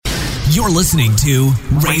You're listening to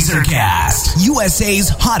Razorcast,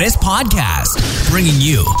 USA's hottest podcast, bringing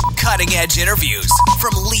you cutting-edge interviews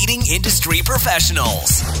from leading industry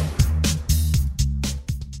professionals.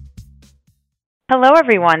 Hello,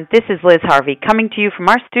 everyone. This is Liz Harvey coming to you from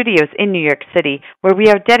our studios in New York City, where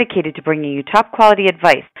we are dedicated to bringing you top-quality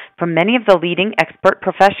advice from many of the leading expert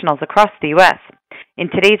professionals across the U.S.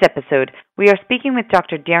 In today's episode, we are speaking with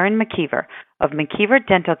Dr. Darren McKeever of McKeever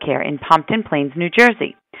Dental Care in Pompton Plains, New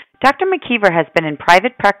Jersey. Dr. McKeever has been in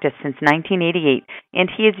private practice since 1988, and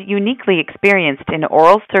he is uniquely experienced in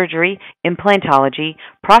oral surgery, implantology,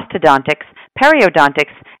 prosthodontics,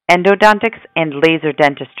 periodontics, endodontics, and laser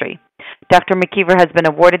dentistry. Dr. McKeever has been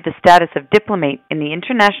awarded the status of diplomate in the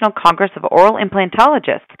International Congress of Oral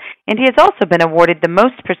Implantologists, and he has also been awarded the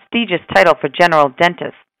most prestigious title for general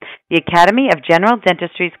dentists, the Academy of General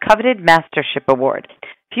Dentistry's coveted Mastership Award.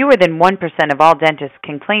 Fewer than 1% of all dentists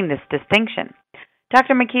can claim this distinction.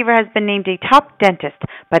 Dr. McKeever has been named a top dentist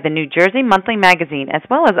by the New Jersey Monthly Magazine as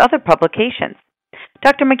well as other publications.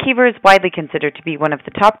 Dr. McKeever is widely considered to be one of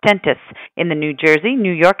the top dentists in the New Jersey,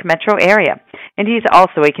 New York metro area, and he is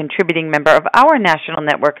also a contributing member of our national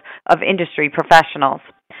network of industry professionals.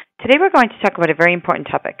 Today we're going to talk about a very important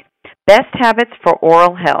topic, best habits for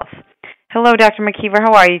oral health. Hello, Dr. McKeever.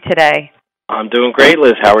 How are you today? I'm doing great,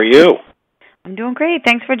 Liz. How are you? I'm doing great.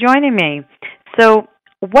 Thanks for joining me. So,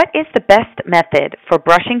 what is the best method for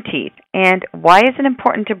brushing teeth, and why is it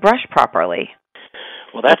important to brush properly?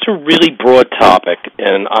 Well, that's a really broad topic,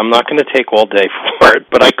 and I'm not going to take all day for it,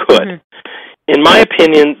 but I could. In my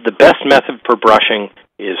opinion, the best method for brushing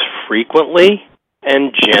is frequently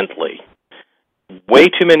and gently. Way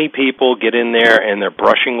too many people get in there and they're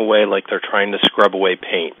brushing away like they're trying to scrub away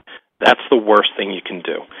paint. That's the worst thing you can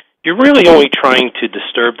do. You're really only trying to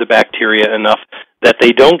disturb the bacteria enough that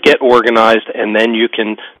they don't get organized, and then you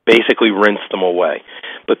can basically rinse them away.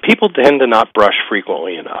 But people tend to not brush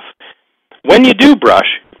frequently enough. When you do brush,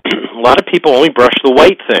 a lot of people only brush the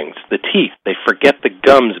white things, the teeth. They forget the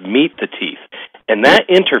gums meet the teeth. And that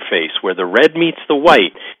interface where the red meets the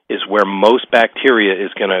white is where most bacteria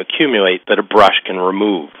is going to accumulate that a brush can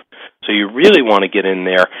remove. So you really want to get in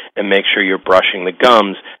there and make sure you're brushing the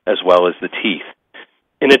gums as well as the teeth.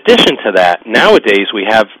 In addition to that, nowadays we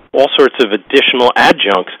have all sorts of additional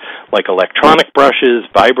adjuncts like electronic brushes,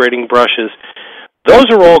 vibrating brushes. Those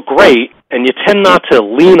are all great, and you tend not to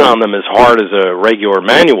lean on them as hard as a regular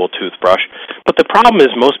manual toothbrush, but the problem is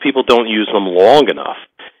most people don't use them long enough.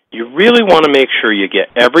 You really want to make sure you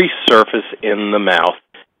get every surface in the mouth,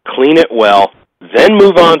 clean it well, then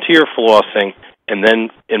move on to your flossing, and then,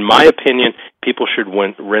 in my opinion, people should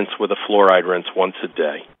rinse with a fluoride rinse once a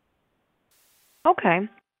day. Okay.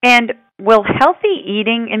 And will healthy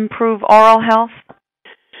eating improve oral health?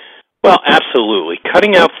 Well, absolutely.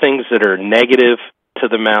 Cutting out things that are negative to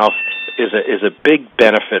the mouth is a big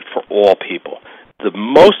benefit for all people. The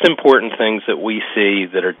most important things that we see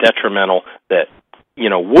that are detrimental that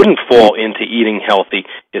wouldn't fall into eating healthy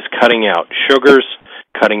is cutting out sugars,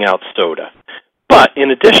 cutting out soda. But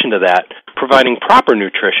in addition to that, providing proper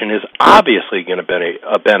nutrition is obviously going to be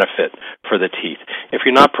a benefit for the teeth. If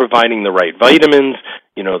you're not providing the right vitamins,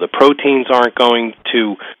 the proteins aren't going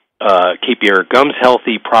to keep your gums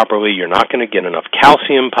healthy properly. You're not going to get enough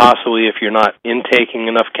calcium possibly if you're not intaking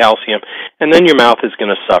enough calcium, and then your mouth is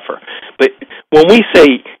going to suffer. But when we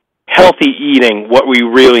say healthy eating, what we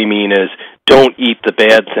really mean is don't eat the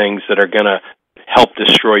bad things that are going to help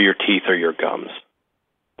destroy your teeth or your gums.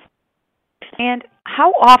 And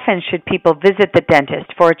how often should people visit the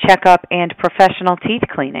dentist for a checkup and professional teeth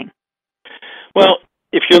cleaning? Well,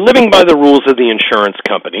 if you're living by the rules of the insurance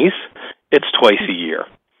companies, it's twice a year.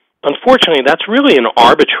 Unfortunately, that's really an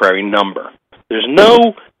arbitrary number. There's no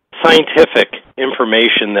scientific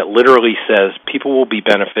information that literally says people will be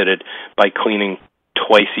benefited by cleaning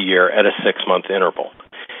twice a year at a 6-month interval.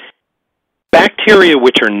 Bacteria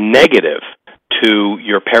which are negative to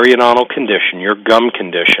your periodontal condition, your gum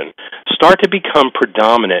condition, start to become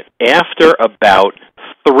predominant after about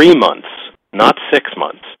 3 months, not 6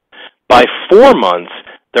 months. By 4 months,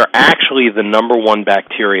 they're actually the number one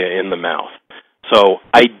bacteria in the mouth. So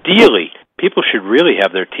ideally, people should really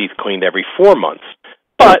have their teeth cleaned every 4 months.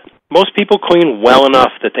 But most people clean well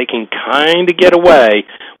enough that they can kind of get away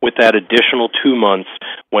with that additional 2 months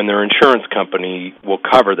when their insurance company will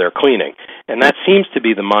cover their cleaning. And that seems to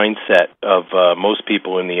be the mindset of most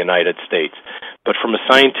people in the United States. But from a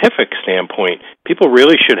scientific standpoint, people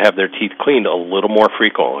really should have their teeth cleaned a little more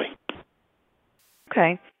frequently.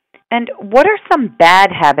 Okay. And what are some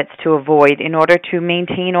bad habits to avoid in order to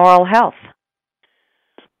maintain oral health?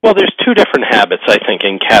 Well, there's two different habits, I think,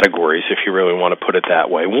 in categories, if you really want to put it that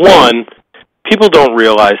way. One, people don't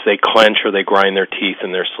realize they clench or they grind their teeth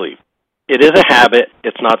in their sleep. It is a habit.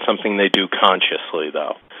 It's not something they do consciously,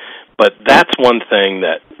 though. But that's one thing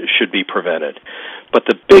that should be prevented. But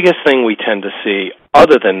the biggest thing we tend to see,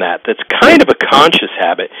 other than that, that's kind of a conscious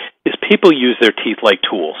habit, is people use their teeth like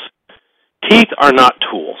tools. Teeth are not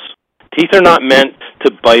tools. Teeth are not meant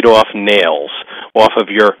to bite off nails off of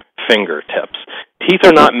your fingertips. Teeth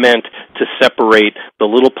are not meant to separate the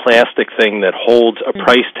little plastic thing that holds a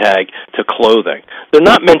price tag to clothing. They're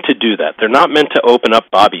not meant to do that. They're not meant to open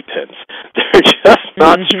up bobby pins. They're just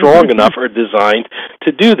not strong enough or designed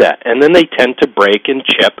to do that. And then they tend to break and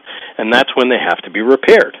chip, and that's when they have to be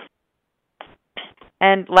repaired.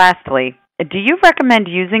 And lastly, do you recommend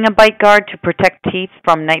using a bite guard to protect teeth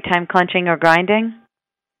from nighttime clenching or grinding?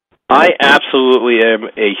 I absolutely am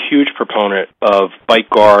a huge proponent of bite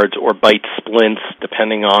guards or bite splints,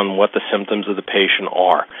 depending on what the symptoms of the patient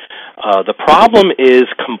are. The problem is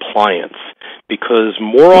compliance, because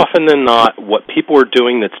more often than not, what people are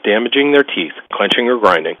doing that's damaging their teeth, clenching or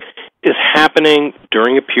grinding, is happening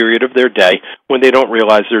during a period of their day when they don't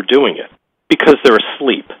realize they're doing it, because they're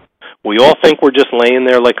asleep. We all think we're just laying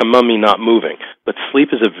there like a mummy not moving, but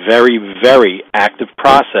sleep is a very, very active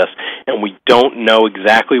process, and we don't know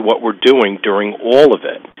exactly what we're doing during all of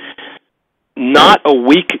it. Not a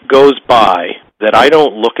week goes by that I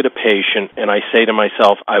don't look at a patient and I say to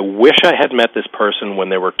myself, I wish I had met this person when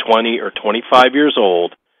they were 20 or 25 years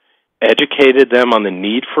old, educated them on the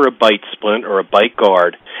need for a bite splint or a bite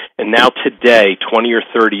guard, and now today, 20 or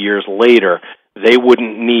 30 years later, they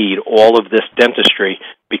wouldn't need all of this dentistry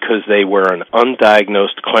because they were an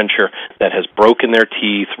undiagnosed clencher that has broken their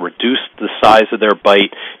teeth, reduced the size of their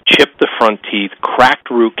bite, chipped the front teeth, cracked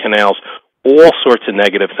root canals. All sorts of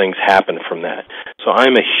negative things happen from that. So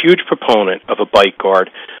I'm a huge proponent of a bite guard,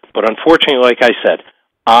 but unfortunately, like I said,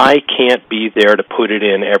 I can't be there to put it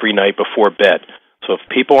in every night before bed. So if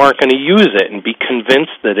people aren't going to use it and be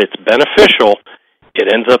convinced that it's beneficial, it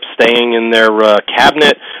ends up staying in their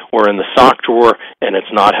cabinet or in the sock drawer, and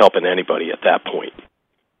it's not helping anybody at that point.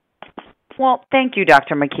 Well, thank you,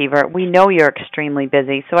 Dr. McKeever. We know you're extremely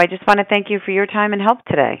busy, so I just want to thank you for your time and help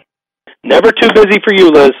today. Never too busy for you,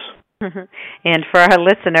 Liz. And for our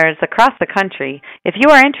listeners across the country, if you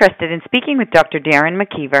are interested in speaking with Dr. Darren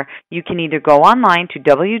McKeever, you can either go online to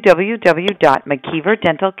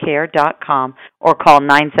www.mckeeverdentalcare.com or call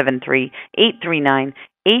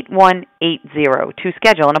 973-839-8180 to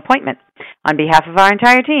schedule an appointment. On behalf of our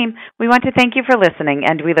entire team, we want to thank you for listening,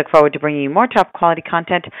 and we look forward to bringing you more top-quality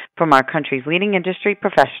content from our country's leading industry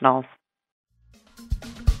professionals.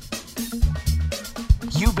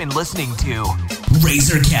 You've been listening to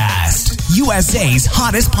RazorCast, USA's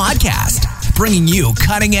hottest podcast, bringing you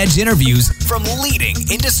cutting-edge interviews from leading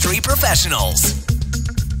industry professionals.